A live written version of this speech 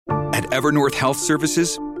At Evernorth Health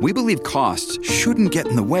Services, we believe costs shouldn't get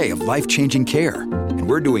in the way of life-changing care, and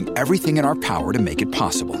we're doing everything in our power to make it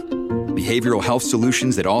possible. Behavioral health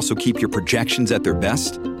solutions that also keep your projections at their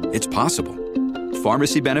best? It's possible.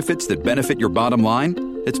 Pharmacy benefits that benefit your bottom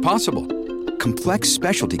line? It's possible. Complex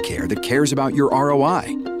specialty care that cares about your ROI?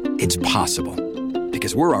 It's possible.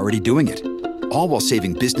 Because we're already doing it. All while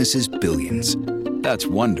saving businesses billions. That's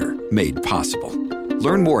Wonder made possible.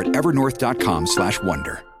 Learn more at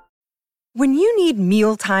evernorth.com/wonder. When you need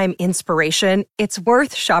mealtime inspiration, it's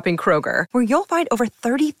worth shopping Kroger, where you'll find over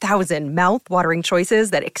 30,000 mouth-watering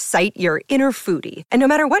choices that excite your inner foodie. And no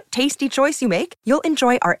matter what tasty choice you make, you'll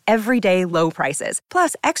enjoy our everyday low prices,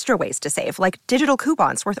 plus extra ways to save, like digital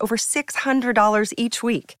coupons worth over $600 each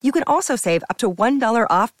week. You can also save up to $1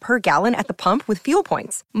 off per gallon at the pump with fuel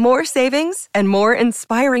points. More savings and more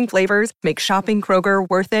inspiring flavors make shopping Kroger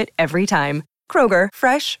worth it every time. Kroger,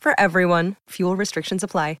 fresh for everyone. Fuel restrictions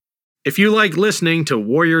apply. If you like listening to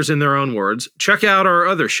Warriors in Their Own Words, check out our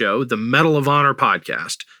other show, the Medal of Honor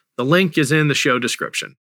podcast. The link is in the show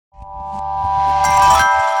description.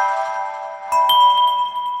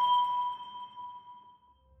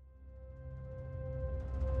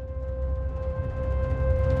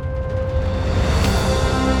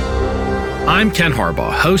 I'm Ken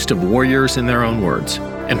Harbaugh, host of Warriors in Their Own Words.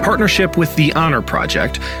 In partnership with the Honor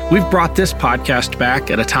Project, we've brought this podcast back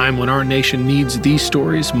at a time when our nation needs these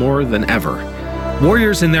stories more than ever.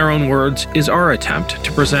 Warriors in Their Own Words is our attempt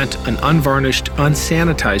to present an unvarnished,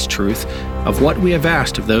 unsanitized truth of what we have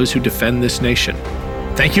asked of those who defend this nation.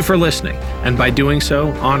 Thank you for listening, and by doing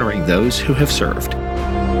so, honoring those who have served.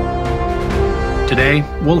 Today,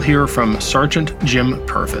 we'll hear from Sergeant Jim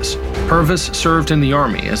Purvis. Purvis served in the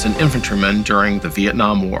Army as an infantryman during the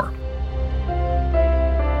Vietnam War.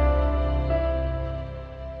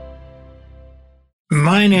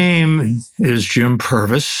 My name is Jim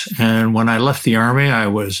Purvis, and when I left the Army, I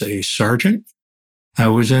was a sergeant. I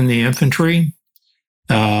was in the infantry.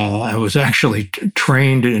 I was actually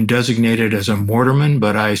trained and designated as a mortarman,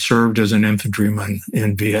 but I served as an infantryman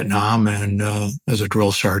in Vietnam and as a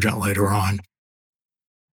drill sergeant later on.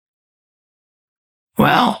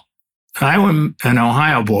 Well, I'm an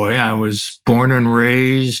Ohio boy. I was born and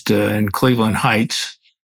raised in Cleveland Heights.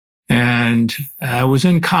 And I was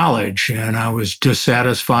in college, and I was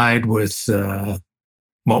dissatisfied with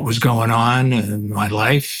what was going on in my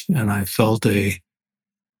life. And I felt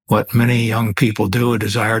what many young people do, a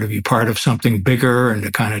desire to be part of something bigger and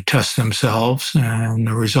to kind of test themselves. And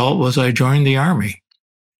the result was I joined the Army.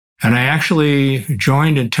 And I actually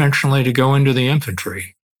joined intentionally to go into the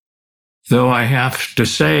infantry. Though I have to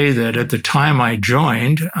say that at the time I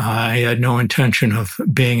joined, I had no intention of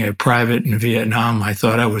being a private in Vietnam. I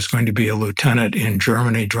thought I was going to be a lieutenant in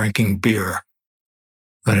Germany drinking beer,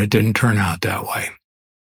 but it didn't turn out that way.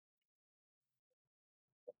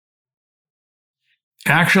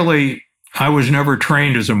 Actually, I was never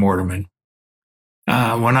trained as a mortarman.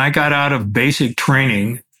 When I got out of basic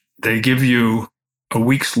training, they give you a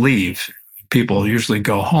week's leave. People usually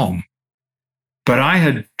go home. But I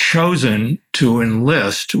had chosen to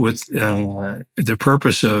enlist with the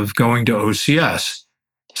purpose of going to OCS.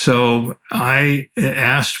 So I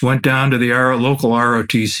went down to the local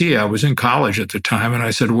ROTC. I was in college at the time, and I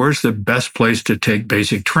said, where's the best place to take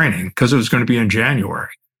basic training? Because it was going to be in January.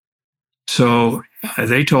 So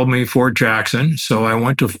they told me Fort Jackson. So I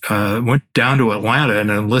went down to Atlanta and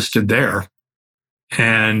enlisted there.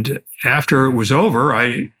 And after it was over,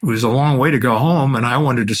 it was a long way to go home, and I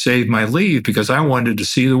wanted to save my leave because I wanted to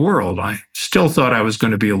see the world. I still thought I was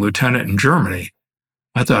going to be a lieutenant in Germany.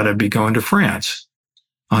 I thought I'd be going to France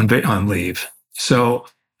on leave. So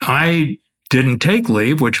I didn't take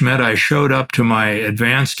leave, which meant I showed up to my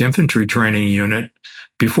advanced infantry training unit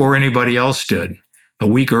before anybody else did, a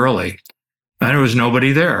week early. And there was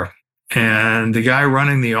nobody there. And the guy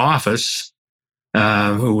running the office,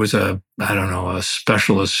 who was a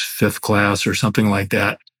specialist fifth class or something like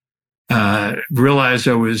that, realized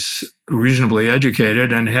I was reasonably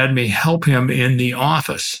educated and had me help him in the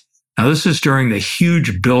office. Now, this is during the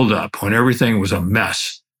huge buildup when everything was a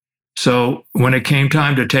mess. So when it came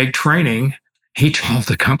time to take training, he told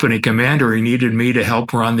the company commander he needed me to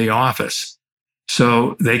help run the office.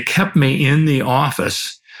 So they kept me in the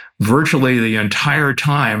office virtually the entire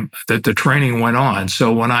time that the training went on.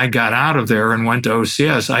 So when I got out of there and went to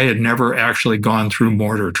OCS, I had never actually gone through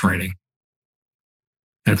mortar training.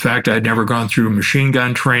 In fact, I'd never gone through machine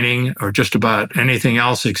gun training or just about anything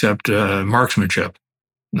else except marksmanship.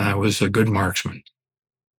 And I was a good marksman.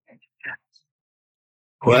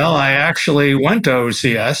 Well, I actually went to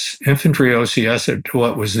OCS, infantry OCS at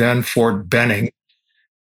what was then Fort Benning.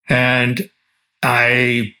 And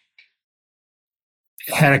I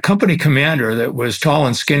had a company commander that was tall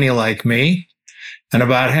and skinny like me. And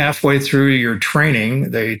about halfway through your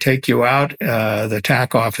training, they take you out. The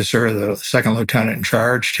TAC officer, the second lieutenant in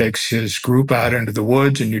charge, takes his group out into the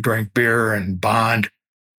woods, and you drink beer and bond.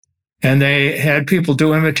 And they had people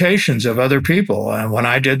do imitations of other people. And when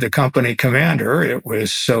I did the company commander, it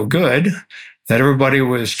was so good that everybody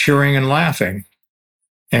was cheering and laughing.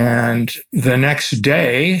 And the next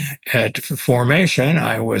day at formation,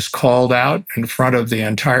 I was called out in front of the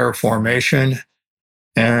entire formation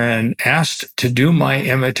and asked to do my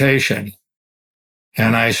imitation.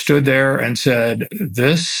 And I stood there and said,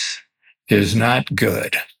 "This is not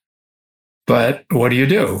good. But what do you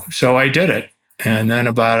do?" So I did it. And then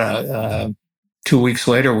about 2 weeks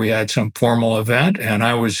later, we had some formal event, and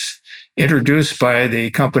I was introduced by the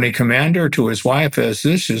company commander to his wife as,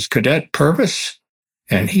 "This is Cadet Purvis,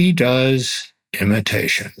 and he does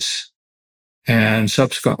imitations." And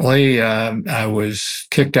subsequently, I was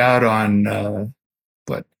kicked out on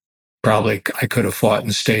what probably I could have fought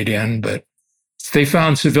and stayed in, but they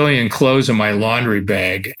found civilian clothes in my laundry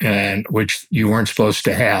bag, and which you weren't supposed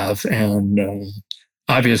to have. And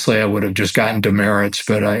obviously, I would have just gotten demerits,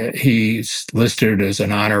 but he listed it as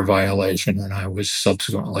an honor violation, and I was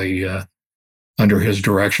subsequently, under his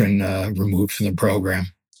direction, removed from the program.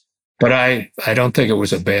 But I don't think it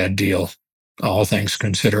was a bad deal, all things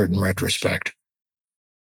considered in retrospect.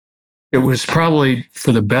 It was probably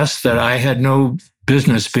for the best that I had no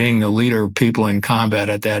business being the leader of people in combat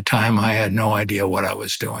at that time. I had no idea what I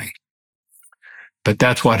was doing. But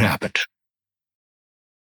that's what happened.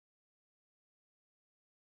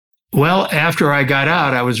 Well, after I got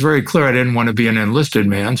out, I was very clear I didn't want to be an enlisted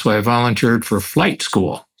man, so I volunteered for flight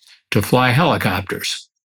school to fly helicopters.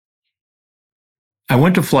 I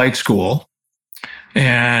went to flight school,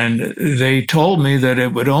 and they told me that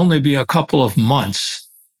it would only be a couple of months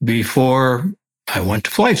before I went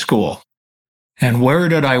to flight school. And where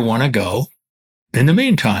did I want to go in the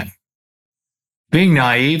meantime? Being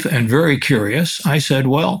naive and very curious, I said,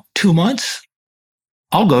 well, 2 months,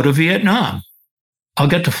 I'll go to Vietnam. I'll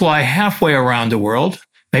get to fly halfway around the world,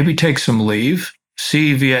 maybe take some leave,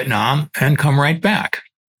 see Vietnam, and come right back.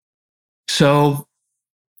 So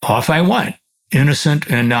off I went, innocent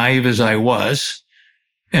and naive as I was.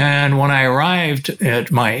 And when I arrived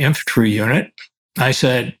at my infantry unit, I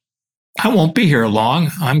said, I won't be here long.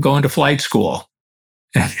 I'm going to flight school.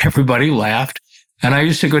 And everybody laughed. And I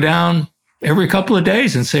used to go down every couple of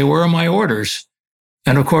days and say, where are my orders?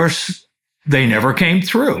 And of course, they never came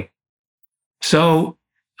through. So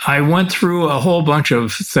I went through a whole bunch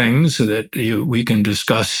of things that we can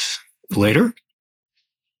discuss later.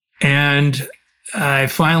 And I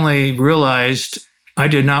finally realized I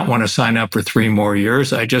did not want to sign up for 3 more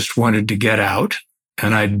years. I just wanted to get out.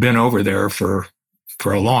 And I'd been over there for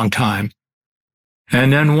a long time.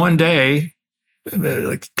 And then one day,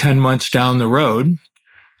 like 10 months down the road,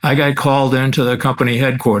 I got called into the company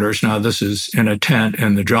headquarters. Now, this is in a tent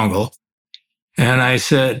in the jungle. And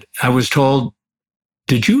I was told,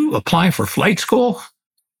 did you apply for flight school?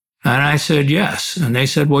 And I said, yes. And they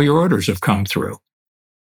said, well, your orders have come through.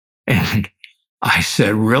 And I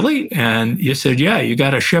said, really? And you said, yeah, you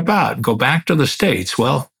got to ship out, go back to the States.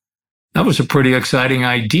 Well, that was a pretty exciting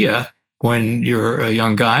idea when you're a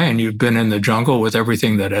young guy and you've been in the jungle with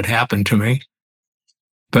everything that had happened to me.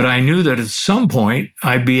 But I knew that at some point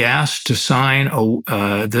I'd be asked to sign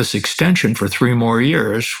this extension for 3 more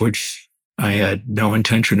years, which I had no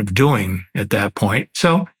intention of doing at that point.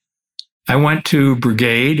 So I went to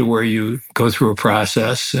brigade, where you go through a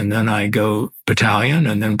process, and then I go battalion,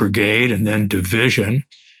 and then brigade, and then division.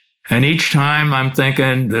 And each time I'm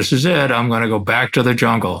thinking, this is it, I'm going to go back to the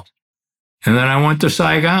jungle. And then I went to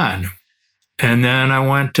Saigon. And then I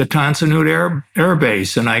went to Tan Son Nhut Air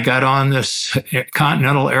Base, and I got on this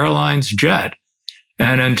Continental Airlines jet.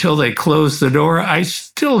 And until they closed the door, I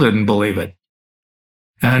still didn't believe it.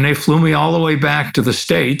 And they flew me all the way back to the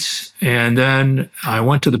States. And then I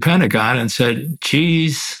went to the Pentagon and said,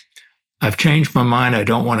 geez, I've changed my mind. I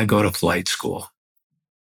don't want to go to flight school.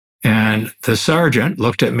 And the sergeant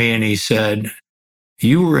looked at me and he said,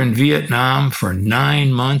 you were in Vietnam for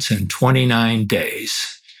 9 months and 29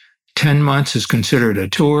 days. 10 months is considered a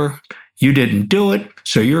tour. You didn't do it,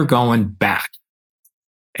 so you're going back.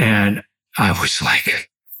 And I was like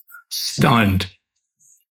stunned.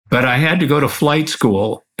 But I had to go to flight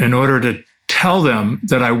school in order to tell them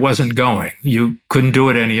that I wasn't going. You couldn't do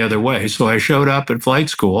it any other way. So I showed up at flight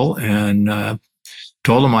school and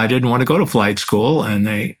told them I didn't want to go to flight school.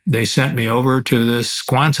 And they sent me over to this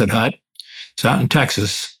Quonset hut. It's out in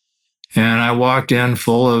Texas. And I walked in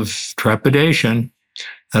full of trepidation.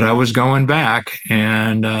 that I was going back,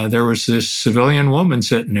 and there was this civilian woman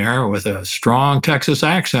sitting there with a strong Texas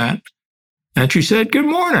accent, and she said, "Good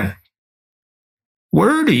morning.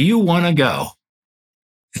 Where do you want to go?"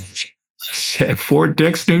 I said, "Fort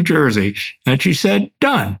Dix, New Jersey." And she said,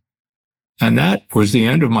 "Done." And that was the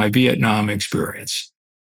end of my Vietnam experience.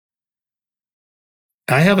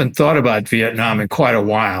 I haven't thought about Vietnam in quite a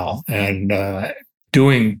while, and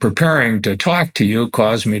preparing to talk to you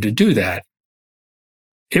caused me to do that.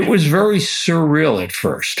 It was very surreal at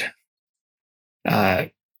first.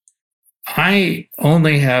 I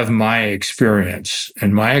only have my experience,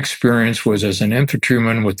 and my experience was as an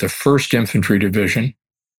infantryman with the 1st Infantry Division.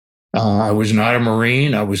 I was not a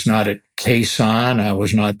Marine. I was not at Quai San. I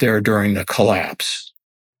was not there during the collapse.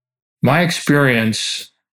 My experience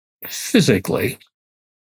physically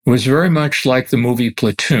was very much like the movie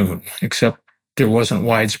Platoon, except there wasn't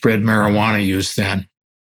widespread marijuana use then.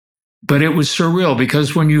 But it was surreal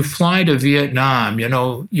because when you fly to Vietnam,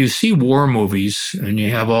 you see war movies and you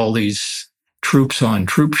have all these troops on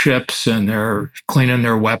troop ships and they're cleaning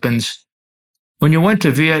their weapons. When you went to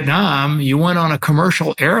Vietnam, you went on a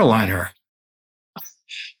commercial airliner.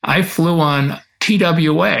 I flew on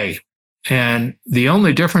TWA, and the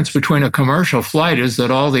only difference between a commercial flight is that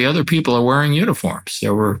all the other people are wearing uniforms.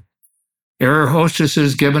 There were air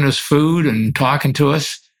hostesses giving us food and talking to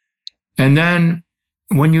us. And then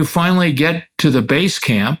when you finally get to the base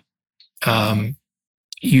camp, it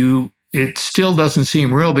still doesn't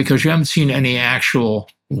seem real because you haven't seen any actual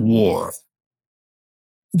war.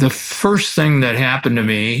 The first thing that happened to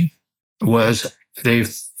me was they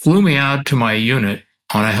flew me out to my unit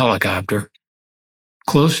on a helicopter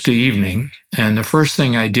close to evening, and the first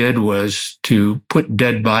thing I did was to put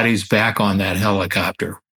dead bodies back on that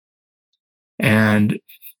helicopter. And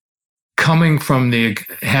coming from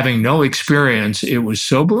having no experience, it was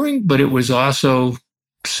sobering, but it was also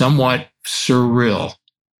somewhat surreal.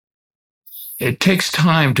 It takes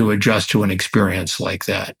time to adjust to an experience like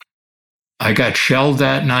that. I got shelled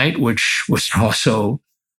that night, which was also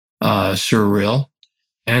surreal.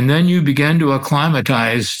 And then you begin to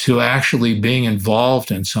acclimatize to actually being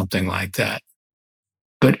involved in something like that.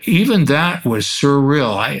 But even that was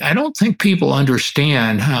surreal. I don't think people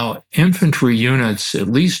understand how infantry units, at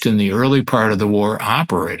least in the early part of the war,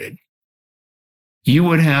 operated. You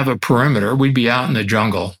would have a perimeter. We'd be out in the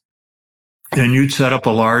jungle, and you'd set up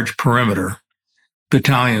a large perimeter,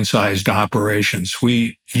 battalion-sized operations.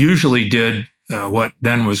 We usually did what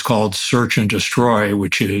then was called search and destroy,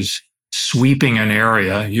 which is sweeping an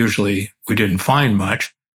area. Usually we didn't find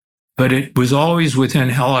much, but it was always within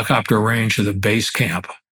helicopter range of the base camp.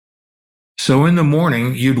 So in the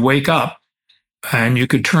morning, you'd wake up and you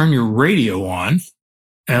could turn your radio on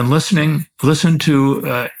and listen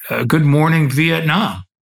to Good Morning Vietnam.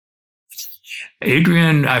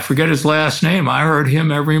 Adrian, I forget his last name, I heard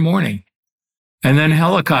him every morning. And then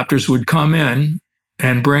helicopters would come in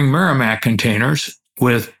and bring Merrimack containers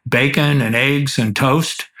with bacon and eggs and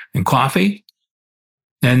toast and coffee.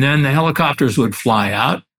 And then the helicopters would fly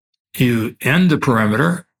out. You end the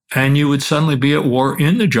perimeter, and you would suddenly be at war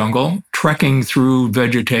in the jungle, trekking through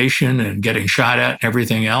vegetation and getting shot at and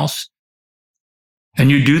everything else. And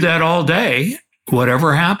you do that all day,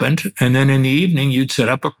 whatever happened. And then in the evening, you'd set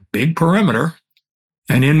up a big perimeter,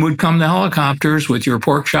 and in would come the helicopters with your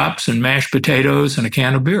pork chops and mashed potatoes and a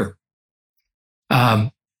can of beer.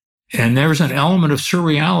 And there's an element of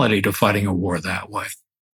surreality to fighting a war that way.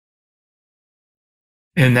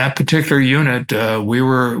 In that particular unit, we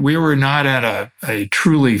were not at a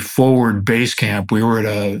truly forward base camp. We were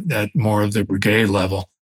at more of the brigade level.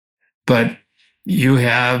 But you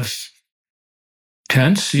have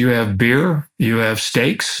tents, you have beer, you have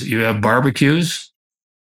steaks, you have barbecues.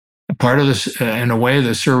 Part of this, in a way,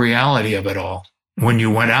 the surreality of it all. When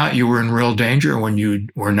you went out, you were in real danger. When you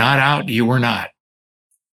were not out, you were not.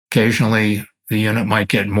 Occasionally, the unit might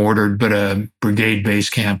get mortared, but a brigade base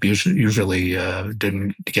camp usually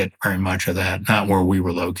didn't get very much of that, not where we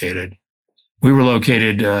were located. We were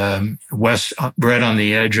located west, right on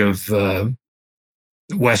the edge of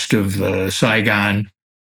west of Saigon.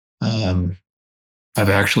 I've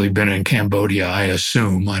actually been in Cambodia, I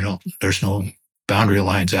assume. There's no boundary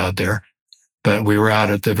lines out there, but we were out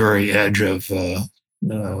at the very edge of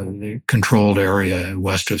the controlled area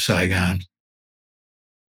west of Saigon.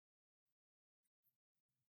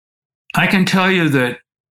 I can tell you that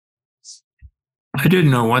I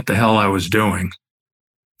didn't know what the hell I was doing.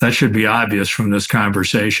 That should be obvious from this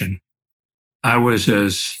conversation. I was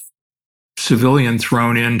as civilian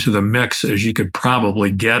thrown into the mix as you could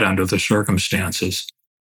probably get under the circumstances.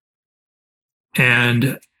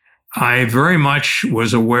 And I very much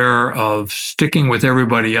was aware of sticking with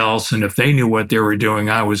everybody else, and if they knew what they were doing,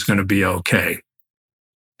 I was going to be okay.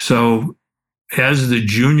 So as the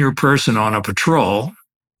junior person on a patrol,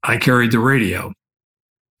 I carried the radio,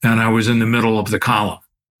 and I was in the middle of the column.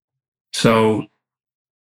 So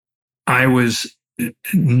I was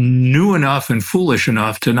new enough and foolish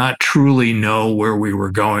enough to not truly know where we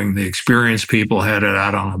were going. The experienced people had it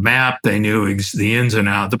out on a map. They knew the ins and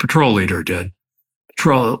outs. The patrol leader did.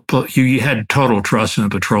 You had total trust in the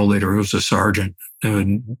patrol leader, who was a sergeant who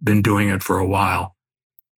had been doing it for a while.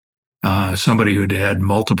 Somebody who'd had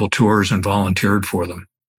multiple tours and volunteered for them.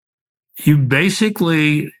 You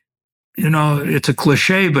basically, it's a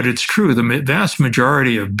cliche, but it's true. The vast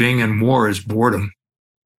majority of being in war is boredom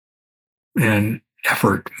and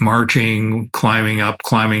effort, marching, climbing up,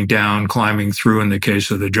 climbing down, climbing through in the case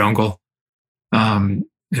of the jungle. And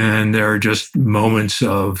there are just moments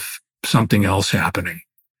of something else happening.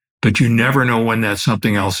 But you never know when that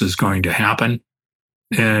something else is going to happen.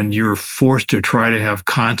 And you're forced to try to have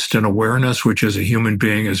constant awareness, which as a human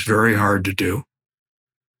being is very hard to do.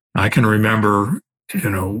 I can remember,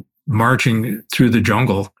 marching through the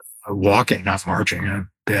jungle, walking, not marching, a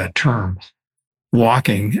bad term,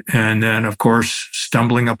 walking, and then, of course,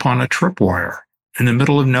 stumbling upon a tripwire in the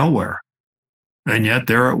middle of nowhere. And yet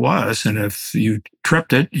there it was. And if you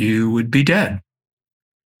tripped it, you would be dead.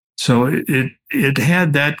 So it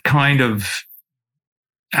had that kind of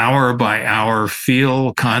hour by hour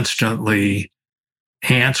feel, constantly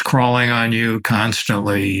ants crawling on you,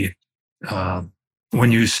 constantly.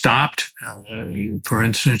 When you stopped, for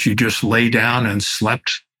instance, you just lay down and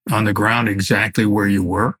slept on the ground exactly where you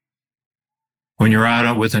were. When you're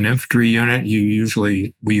out with an infantry unit,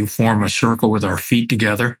 we form a circle with our feet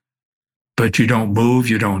together, but you don't move,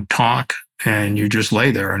 you don't talk, and you just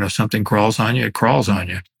lay there. And if something crawls on you, it crawls on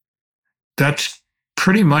you. That's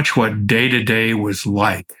pretty much what day-to-day was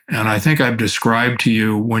like. And I think I've described to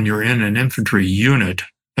you when you're in an infantry unit,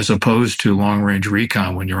 as opposed to long-range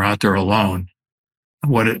recon when you're out there alone,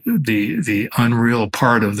 the unreal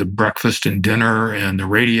part of the breakfast and dinner and the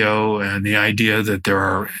radio and the idea that there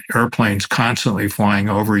are airplanes constantly flying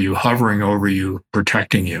over you, hovering over you,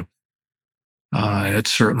 protecting you.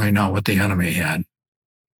 It's certainly not what the enemy had.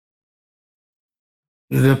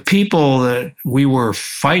 The people that we were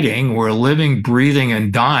fighting were living, breathing,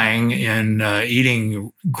 and dying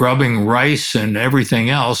and grubbing rice and everything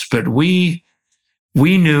else. But we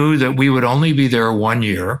knew that we would only be there 1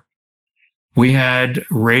 year. We had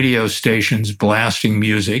radio stations blasting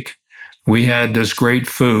music. We had this great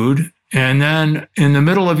food. And then in the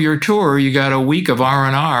middle of your tour, you got a week of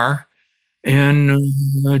R&R in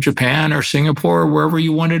Japan or Singapore, wherever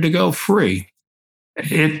you wanted to go, free.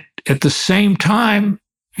 At the same time,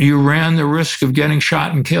 you ran the risk of getting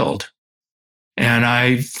shot and killed. And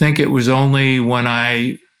I think it was only when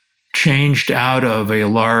I changed out of a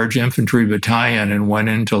large infantry battalion and went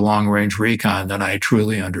into long-range recon that I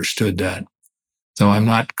truly understood that. So I'm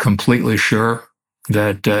not completely sure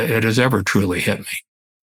that it has ever truly hit me.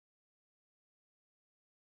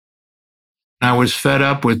 I was fed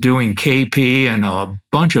up with doing KP and a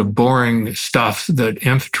bunch of boring stuff that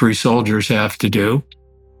infantry soldiers have to do.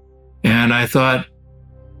 And I thought,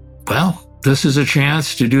 well, this is a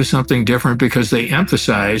chance to do something different, because they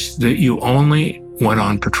emphasized that you only went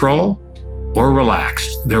on patrol or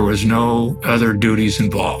relaxed. There was no other duties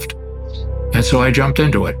involved. And so I jumped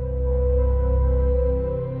into it.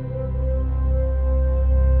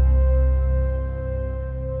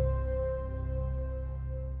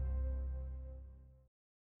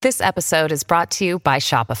 This episode is brought to you by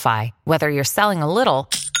Shopify. Whether you're selling a little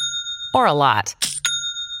or a lot,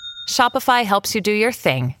 Shopify helps you do your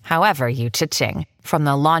thing, however you cha-ching. From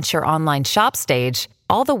the launch your online shop stage,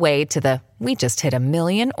 all the way to the we just hit 1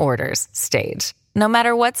 million orders stage. No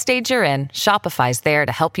matter what stage you're in, Shopify's there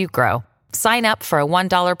to help you grow. Sign up for a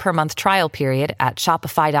 $1 per month trial period at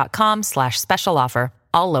shopify.com/special offer,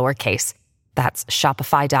 all lowercase. That's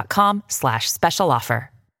shopify.com/special offer.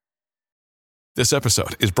 This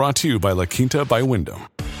episode is brought to you by La Quinta by Wyndham.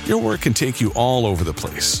 Your work can take you all over the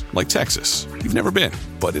place, like Texas. You've never been,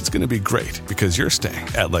 but it's going to be great because you're staying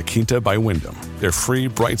at La Quinta by Wyndham. Their free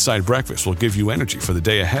Bright Side breakfast will give you energy for the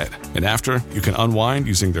day ahead. And after, you can unwind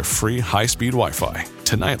using their free high-speed Wi-Fi.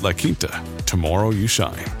 Tonight, La Quinta. Tomorrow, you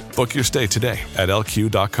shine. Book your stay today at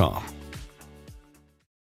lq.com.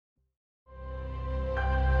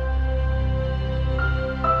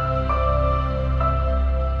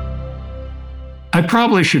 I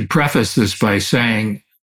probably should preface this by saying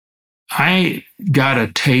I got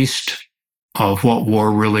a taste of what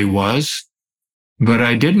war really was, but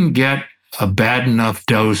I didn't get a bad enough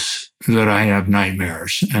dose that I have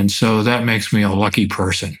nightmares. And so that makes me a lucky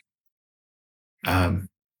person.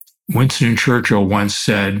 Winston Churchill once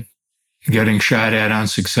said, getting shot at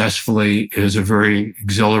unsuccessfully is a very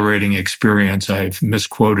exhilarating experience. I've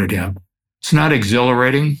misquoted him. It's not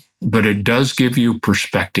exhilarating, but it does give you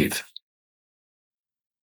perspective.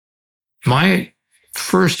 My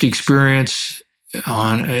first experience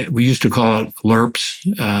we used to call it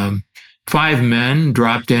LRPs. 5 men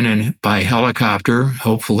dropped in by helicopter,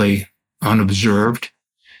 hopefully unobserved,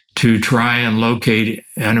 to try and locate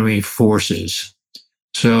enemy forces.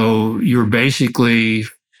 So you're basically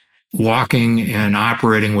walking and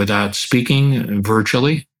operating without speaking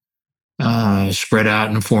virtually, spread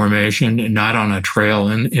out in formation, not on a trail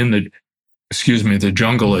in the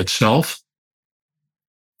jungle itself.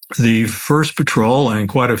 The first patrol and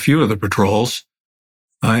quite a few of the patrols,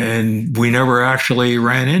 and we never actually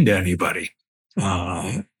ran into anybody.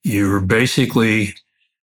 You're basically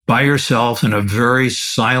by yourself in a very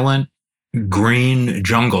silent green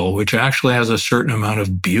jungle, which actually has a certain amount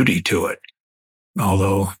of beauty to it,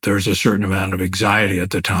 although there's a certain amount of anxiety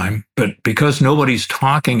at the time. But because nobody's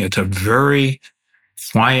talking, it's a very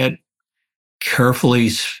quiet, carefully,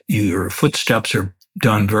 your footsteps are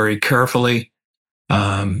done very carefully.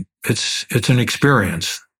 It's an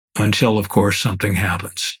experience until, of course, something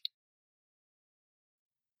happens.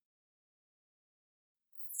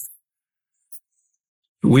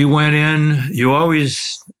 We went in, you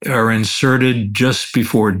always are inserted just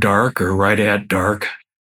before dark or right at dark.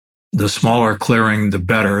 The smaller clearing, the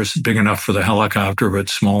better. It's big enough for the helicopter, but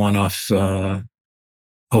small enough,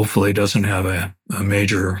 hopefully doesn't have a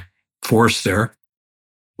major force there.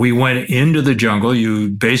 We went into the jungle. You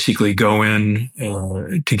basically go in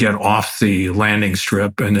to get off the landing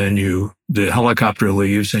strip, and then the helicopter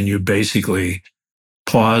leaves, and you basically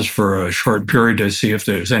pause for a short period to see if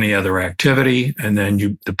there's any other activity, and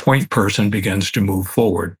then the point person begins to move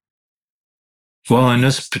forward. Well, in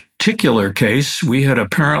this particular case, we had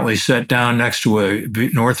apparently sat down next to a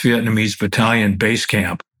North Vietnamese battalion base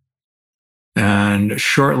camp. And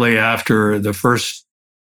shortly after the first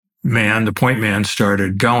man, the point man,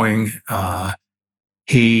 started going,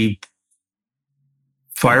 he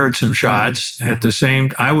fired some shots. At the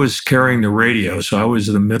same, I was carrying the radio, so I was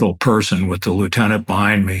the middle person with the lieutenant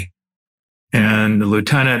behind me. And the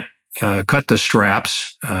lieutenant cut the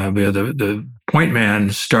straps. The point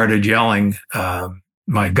man started yelling,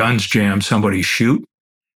 "My gun's jammed, somebody shoot."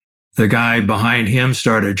 The guy behind him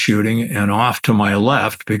started shooting, and off to my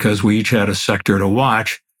left, because we each had a sector to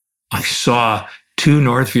watch, I saw 2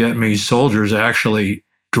 North Vietnamese soldiers actually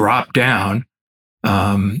drop down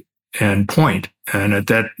and point. And at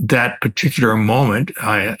that particular moment,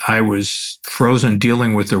 I was frozen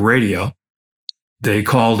dealing with the radio. They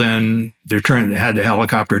called in, had the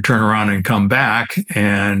helicopter turn around and come back,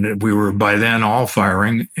 and we were by then all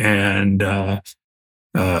firing. And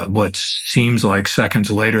what seems like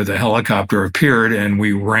seconds later, the helicopter appeared, and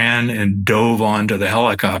we ran and dove onto the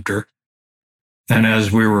helicopter. And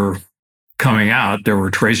as we were coming out, there were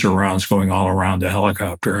tracer rounds going all around the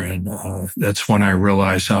helicopter. And that's when I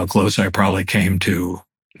realized how close I probably came to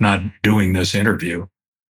not doing this interview.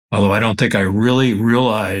 Although I don't think I really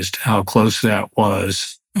realized how close that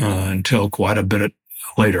was until quite a bit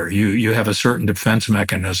later. You have a certain defense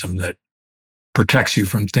mechanism that protects you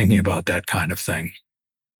from thinking about that kind of thing.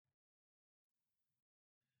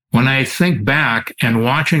 When I think back and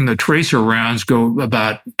watching the tracer rounds go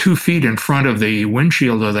about 2 feet in front of the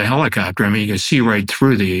windshield of the helicopter, I mean, you can see right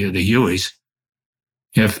through the Hueys.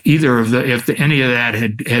 If any of that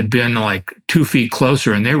had been like 2 feet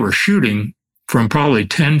closer and they were shooting from probably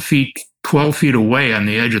 10 feet, 12 feet away on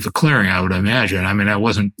the edge of the clearing, I would imagine. I mean, I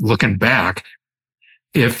wasn't looking back.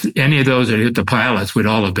 If any of those had hit the pilots, we'd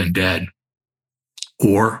all have been dead.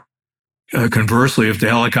 Or conversely, if the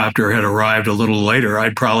helicopter had arrived a little later,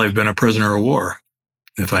 I'd probably have been a prisoner of war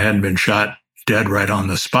if I hadn't been shot dead right on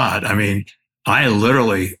the spot. I mean, I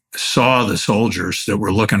literally saw the soldiers that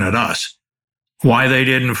were looking at us. Why they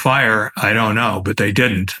didn't fire, I don't know, but they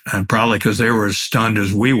didn't. And probably because they were as stunned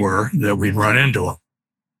as we were that we'd run into them.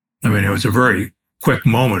 I mean, it was a very quick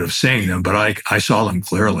moment of seeing them, but I saw them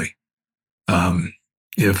clearly.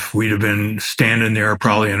 If we'd have been standing there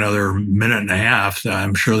probably another minute and a half,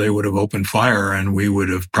 I'm sure they would have opened fire and we would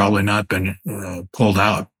have probably not been pulled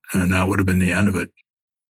out, and that would have been the end of it.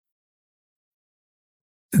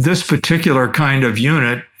 This particular kind of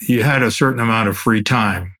unit, you had a certain amount of free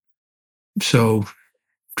time. So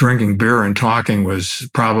drinking beer and talking was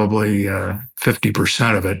probably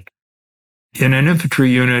 50% of it. In an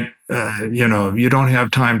infantry unit, you don't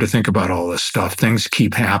have time to think about all this stuff. Things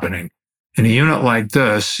keep happening. In a unit like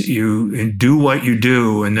this, you do what you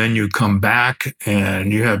do, and then you come back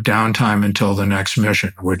and you have downtime until the next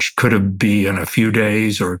mission, which could be in a few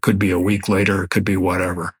days, or it could be a week later, it could be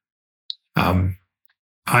whatever.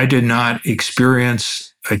 I did not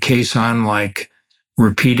experience a caisson like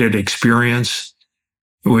repeated experience,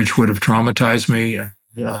 which would have traumatized me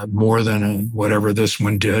more than whatever this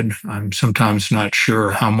one did. I'm sometimes not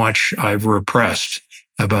sure how much I've repressed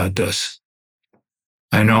about this.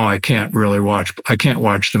 I know I can't watch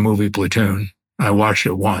the movie Platoon. I watched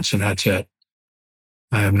it once and that's it.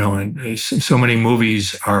 I have so many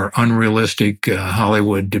movies are unrealistic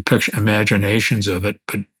Hollywood imaginations of it,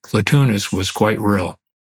 but Platoon was quite real,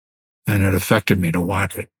 and it affected me to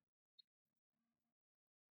watch it.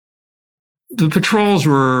 The patrols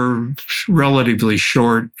were relatively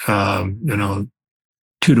short, 2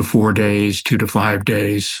 to 4 days, 2 to 5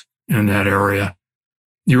 days in that area.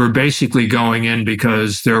 You were basically going in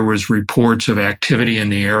because there was reports of activity in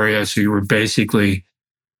the area, so you were basically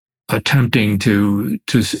attempting to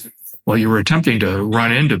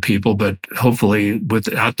run into people, but hopefully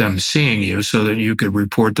without them seeing you, so that you could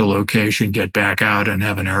report the location, get back out, and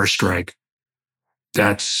have an airstrike.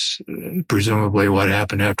 That's presumably what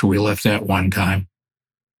happened after we left that one time.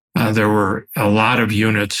 There were a lot of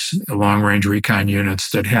units, long-range recon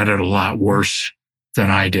units, that had it a lot worse than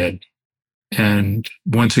I did. And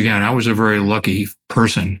once again, I was a very lucky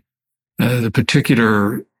person. The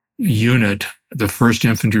particular unit, the 1st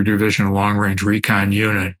Infantry Division Long-Range Recon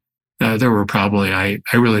Unit, there were probably, I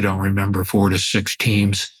really don't remember, 4 to 6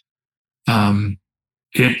 teams.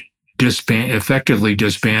 It effectively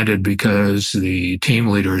disbanded because the team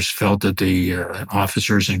leaders felt that the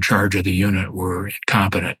officers in charge of the unit were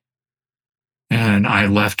incompetent. And I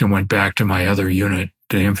left and went back to my other unit,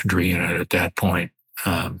 the infantry unit, at that point.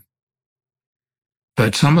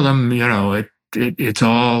 But some of them, it's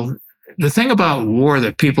all... The thing about war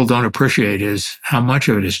that people don't appreciate is how much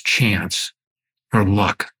of it is chance or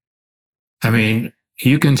luck. I mean,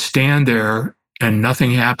 you can stand there and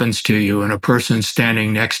nothing happens to you, and a person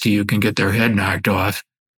standing next to you can get their head knocked off.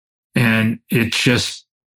 And it's just,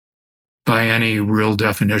 by any real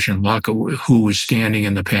definition, luck who was standing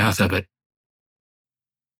in the path of it.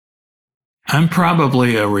 I'm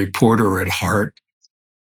probably a reporter at heart,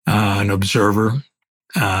 an observer.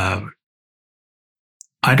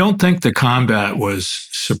 I don't think the combat was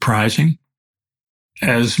surprising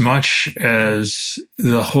as much as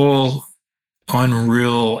the whole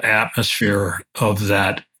unreal atmosphere of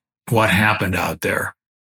that, what happened out there.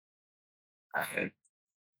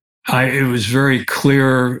 It was very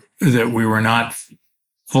clear that we were not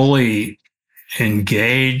fully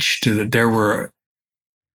engaged, that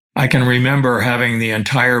I can remember having the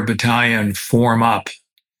entire battalion form up.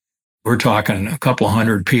 We're talking a couple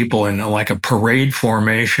hundred people in like a parade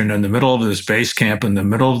formation in the middle of this base camp, in the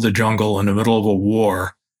middle of the jungle, in the middle of a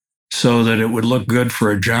war, so that it would look good for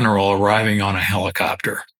a general arriving on a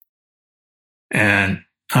helicopter. And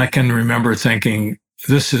I can remember thinking,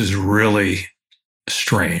 this is really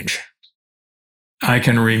strange. I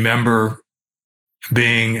can remember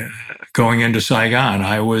going into Saigon.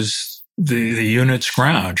 I was the unit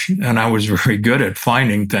scrounge, and I was very good at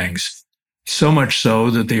finding things. So much so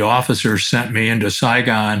that the officers sent me into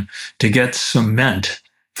Saigon to get cement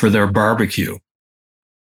for their barbecue.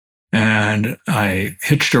 And I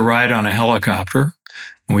hitched a ride on a helicopter.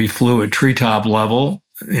 We flew at treetop level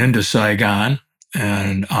into Saigon,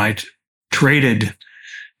 and I traded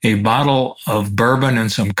a bottle of bourbon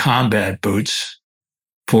and some combat boots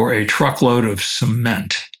for a truckload of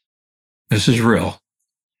cement. This is real.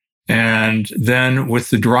 And then with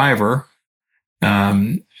the driver,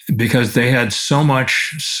 because they had so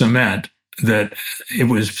much cement that it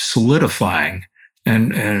was solidifying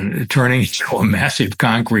and turning into a massive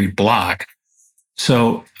concrete block.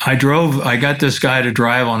 So I got this guy to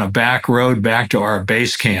drive on a back road back to our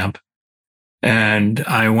base camp. And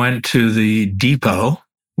I went to the depot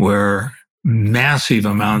where massive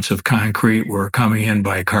amounts of concrete were coming in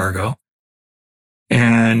by cargo.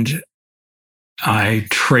 And I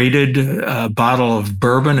traded a bottle of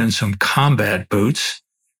bourbon and some combat boots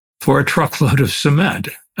for a truckload of cement.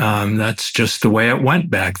 That's just the way it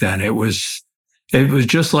went back then. It was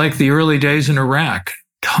just like the early days in Iraq.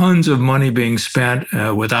 Tons of money being spent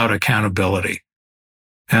without accountability.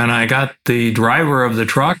 And I got the driver of the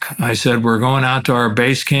truck. I said, we're going out to our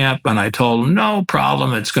base camp. And I told him, no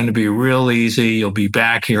problem. It's going to be real easy. You'll be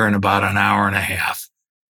back here in about an hour and a half.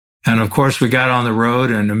 And of course, we got on the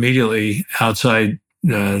road, and immediately outside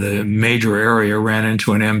the major area ran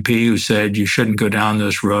into an MP who said, you shouldn't go down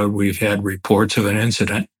this road. We've had reports of an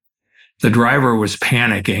incident. The driver was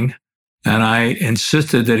panicking. And I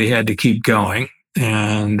insisted that he had to keep going.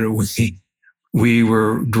 And we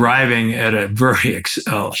were driving at a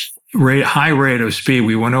very high rate of speed.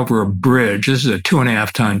 We went over a bridge. This is a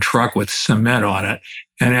 2.5-ton truck with cement on it.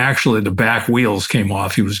 And actually the back wheels came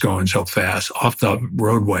off. He was going so fast off the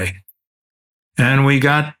roadway. And we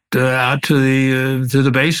got out to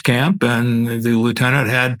the base camp, and the lieutenant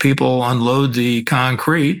had people unload the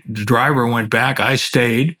concrete. The driver went back. I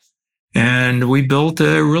stayed, and we built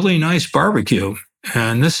a really nice barbecue.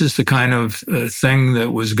 And this is the kind of thing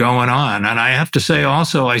that was going on. And I have to say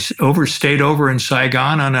also, I stayed over in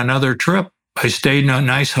Saigon on another trip. I stayed in a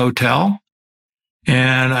nice hotel,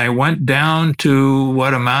 and I went down to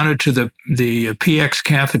what amounted to the PX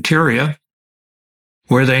cafeteria,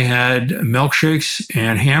 where they had milkshakes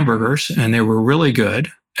and hamburgers, and they were really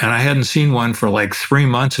good. And I hadn't seen one for like 3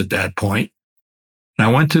 months at that point. And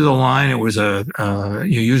I went through the line. It was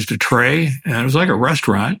you used a tray, and it was like a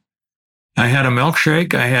restaurant. I had a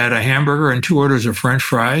milkshake, I had a hamburger, and 2 orders of French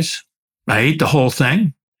fries. I ate the whole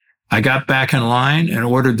thing. I got back in line and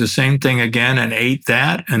ordered the same thing again and ate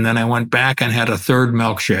that. And then I went back and had a 3rd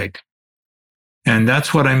milkshake. And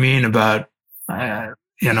that's what I mean about,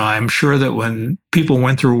 I'm sure that when people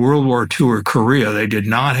went through World War II or Korea, they did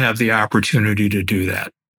not have the opportunity to do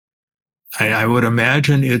that. I would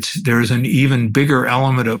imagine there's an even bigger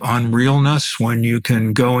element of unrealness when you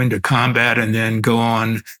can go into combat and then go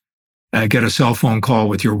on get a cell phone call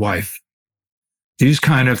with your wife. These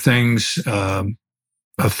kind of things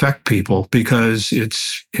affect people because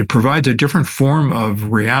it provides a different form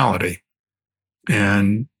of reality.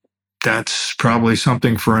 And that's probably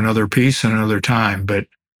something for another piece and another time. But,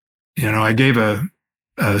 I gave a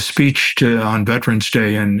speech on Veterans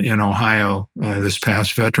Day in Ohio this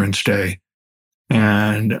past Veterans Day.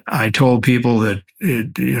 And I told people that,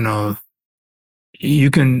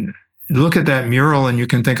 you can look at that mural and you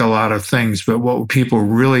can think a lot of things, but what people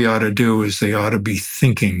really ought to do is they ought to be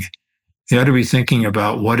thinking. They ought to be thinking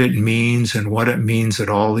about what it means and what it means that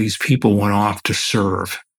all these people went off to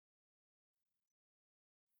serve.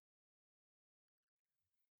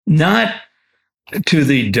 Not to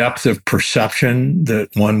the depth of perception that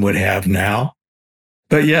one would have now,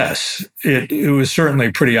 but yes, it was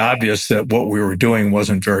certainly pretty obvious that what we were doing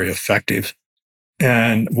wasn't very effective.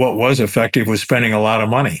 And what was effective was spending a lot of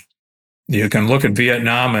money. You can look at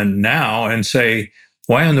Vietnam and now and say,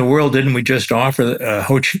 why in the world didn't we just offer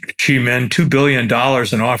Ho Chi Minh $2 billion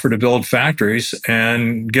and offer to build factories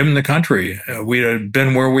and give them the country? We'd have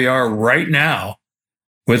been where we are right now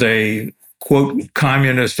with a, quote,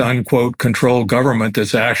 communist, unquote, controlled government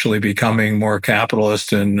that's actually becoming more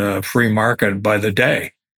capitalist and free market by the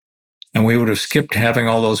day. And we would have skipped having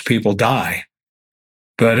all those people die.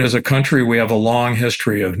 But as a country, we have a long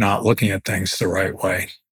history of not looking at things the right way.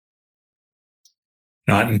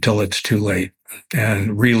 Not until it's too late,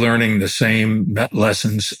 and relearning the same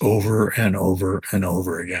lessons over and over and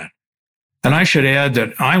over again. And I should add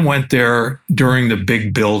that I went there during the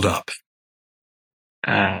big buildup.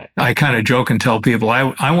 I kind of joke and tell people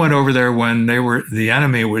I went over there when the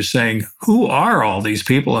enemy was saying, who are all these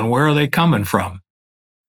people and where are they coming from?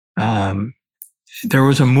 There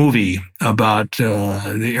was a movie about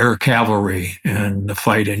the air cavalry and the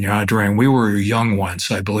fight in Nha Trang. We were young once,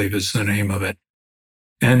 I believe is the name of it.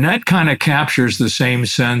 And that kind of captures the same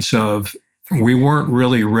sense of we weren't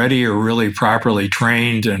really ready or really properly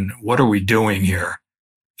trained, and what are we doing here?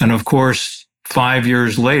 And of course, 5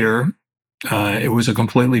 years later, it was a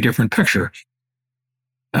completely different picture.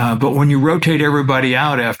 But when you rotate everybody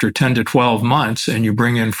out after 10 to 12 months and you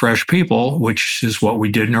bring in fresh people, which is what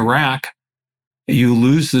we did in Iraq, you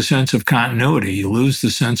lose the sense of continuity. You lose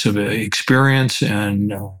the sense of experience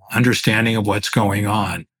and understanding of what's going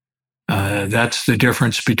on. That's the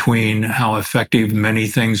difference between how effective many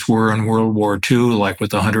things were in World War II, like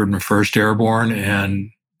with the 101st Airborne, and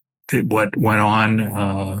what went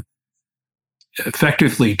on.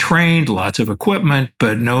 Effectively trained, lots of equipment,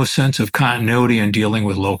 but no sense of continuity in dealing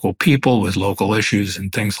with local people, with local issues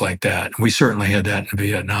and things like that. We certainly had that in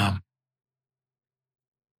Vietnam.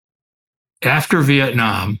 After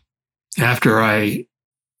Vietnam, after I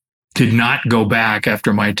did not go back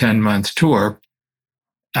after my 10-month tour,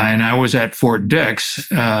 and I was at Fort Dix,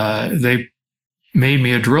 they made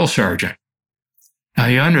me a drill sergeant. Now,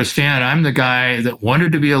 you understand, I'm the guy that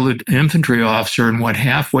wanted to be an infantry officer and went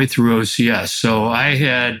halfway through OCS. So I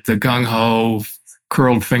had the gung-ho,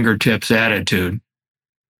 curled fingertips attitude,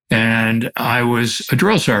 and I was a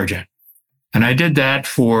drill sergeant. And I did that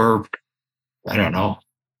for,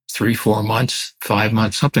 3, 4 months, 5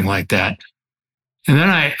 months, something like that. And then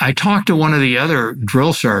I talked to one of the other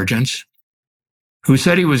drill sergeants, who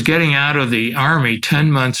said he was getting out of the Army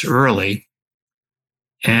 10 months early.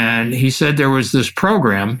 And he said there was this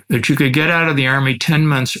program that you could get out of the Army 10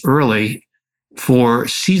 months early for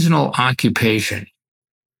seasonal occupation.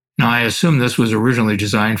 Now, I assume this was originally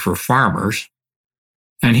designed for farmers.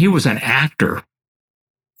 And he was an actor.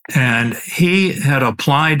 And he had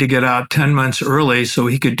applied to get out 10 months early so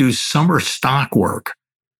he could do summer stock work.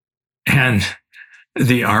 And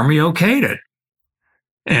the Army okayed it.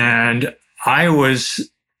 And I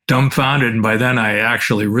was dumbfounded. And by then, I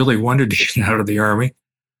actually really wanted to get out of the Army.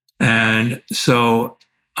 And so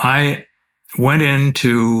I went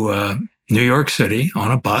into New York City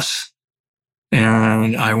on a bus.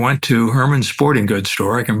 And I went to Herman's Sporting Goods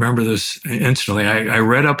store. I can remember this instantly. I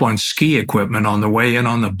read up on ski equipment on the way in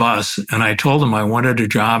on the bus, and I told them I wanted a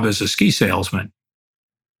job as a ski salesman.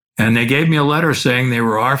 And they gave me a letter saying they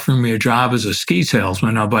were offering me a job as a ski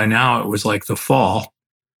salesman. Now, by now, it was like the fall.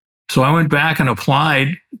 So I went back and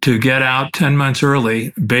applied to get out 10 months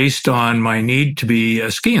early based on my need to be a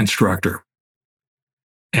ski instructor.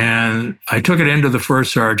 And I took it into the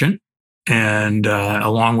first sergeant, and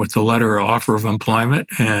along with the letter of offer of employment,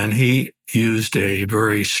 and he used a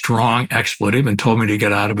very strong expletive and told me to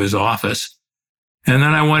get out of his office. And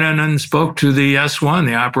then I went in and spoke to the S1,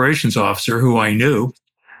 the operations officer, who I knew,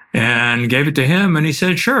 and gave it to him, and he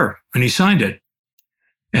said, sure, and he signed it.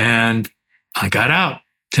 And I got out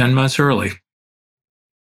 10 months early.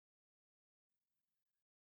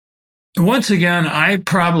 Once again, I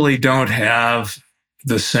probably don't have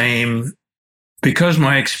the same, because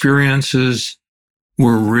my experiences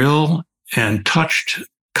were real and touched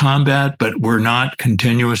combat, but were not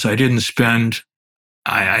continuous. I didn't spend,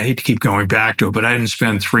 I hate to keep going back to it, but I didn't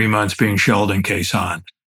spend 3 months being shelled in Khe Sanh.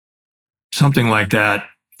 Something like that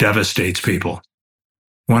devastates people.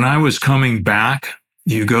 When I was coming back,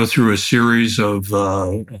 you go through a series of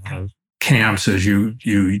camps as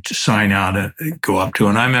you sign out and go up to.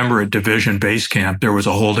 And I remember at Division Base Camp, there was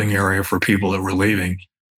a holding area for people that were leaving.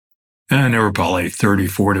 And there were probably 30,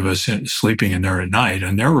 40 of us sleeping in there at night.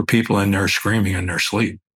 And there were people in there screaming in their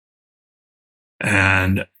sleep.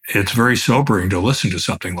 And it's very sobering to listen to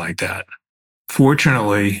something like that.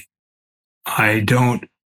 Fortunately, I don't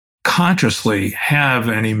consciously have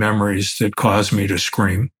any memories that cause me to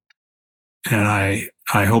scream. And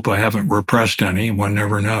I hope I haven't repressed any. One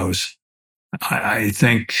never knows. I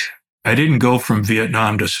think I didn't go from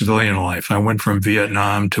Vietnam to civilian life. I went from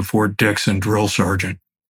Vietnam to Fort Dix and drill sergeant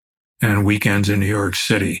and weekends in New York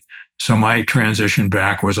City. So my transition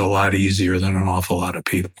back was a lot easier than an awful lot of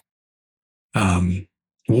people.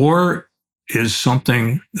 War is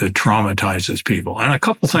something that traumatizes people. And a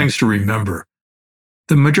couple things to remember.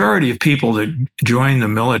 The majority of people that join the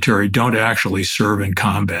military don't actually serve in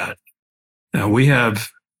combat. Now, we have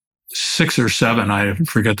 6 or 7, I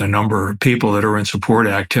forget the number, of people that are in support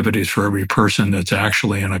activities for every person that's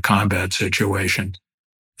actually in a combat situation.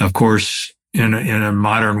 Of course, in a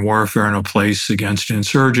modern warfare in a place against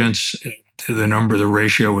insurgents, the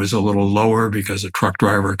ratio is a little lower because a truck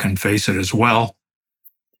driver can face it as well.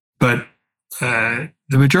 But the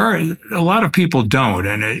majority, a lot of people don't,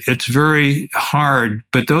 and it's very hard.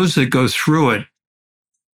 But those that go through it,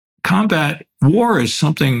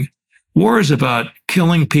 war is about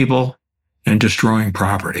killing people and destroying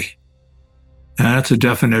property. And that's a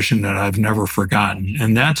definition that I've never forgotten.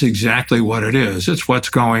 And that's exactly what it is. It's what's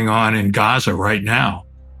going on in Gaza right now.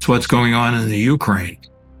 It's what's going on in the Ukraine.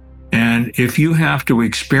 And if you have to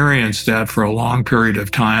experience that for a long period of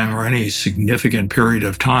time or any significant period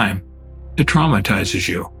of time, it traumatizes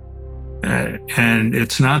you. And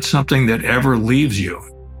it's not something that ever leaves you.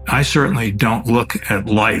 I certainly don't look at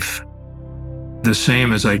life the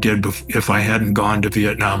same as I did if I hadn't gone to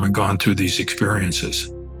Vietnam and gone through these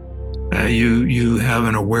experiences. You have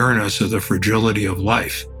an awareness of the fragility of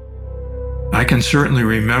life. I can certainly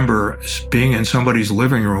remember being in somebody's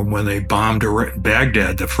living room when they bombed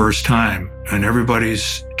Baghdad the first time, and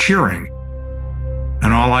everybody's cheering.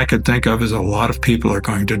 And all I could think of is a lot of people are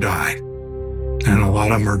going to die, and a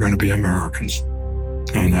lot of them are going to be Americans.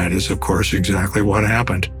 And that is, of course, exactly what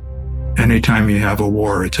happened. Anytime you have a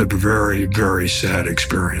war, it's a very, very sad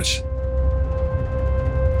experience.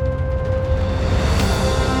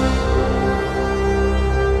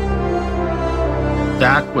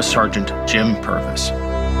 That was Sergeant Jim Purvis.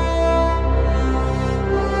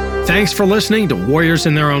 Thanks for listening to Warriors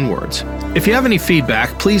in Their Own Words. If you have any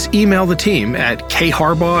feedback, please email the team at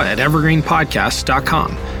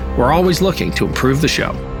kharbaugh@evergreenpodcasts.com. We're always looking to improve the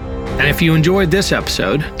show. And if you enjoyed this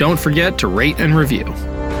episode, don't forget to rate and review.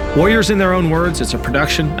 Warriors in Their Own Words is a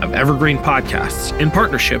production of Evergreen Podcasts in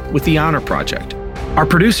partnership with the Honor Project. Our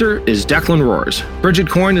producer is Declan Roars. Bridget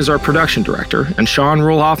Coyne is our production director, and Sean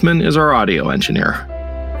Ruhl-Hoffman is our audio engineer.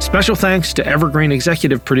 Special thanks to Evergreen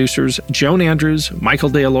executive producers Joan Andrews, Michael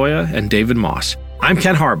DeAloia, and David Moss. I'm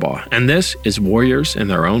Ken Harbaugh, and this is Warriors in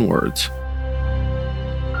Their Own Words.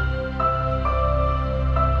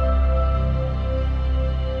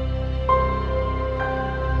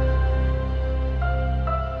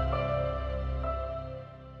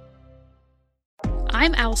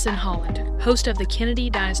 I'm Allison Holland, host of the Kennedy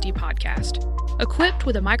Dynasty podcast. Equipped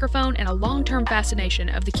with a microphone and a long-term fascination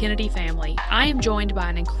of the Kennedy family, I am joined by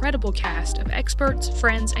an incredible cast of experts,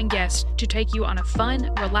 friends, and guests to take you on a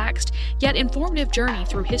fun, relaxed, yet informative journey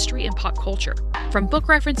through history and pop culture. From book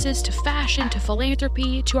references to fashion to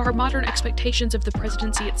philanthropy to our modern expectations of the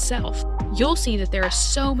presidency itself, you'll see that there is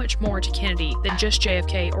so much more to Kennedy than just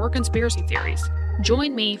JFK or conspiracy theories.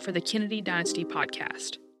 Join me for the Kennedy Dynasty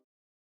podcast.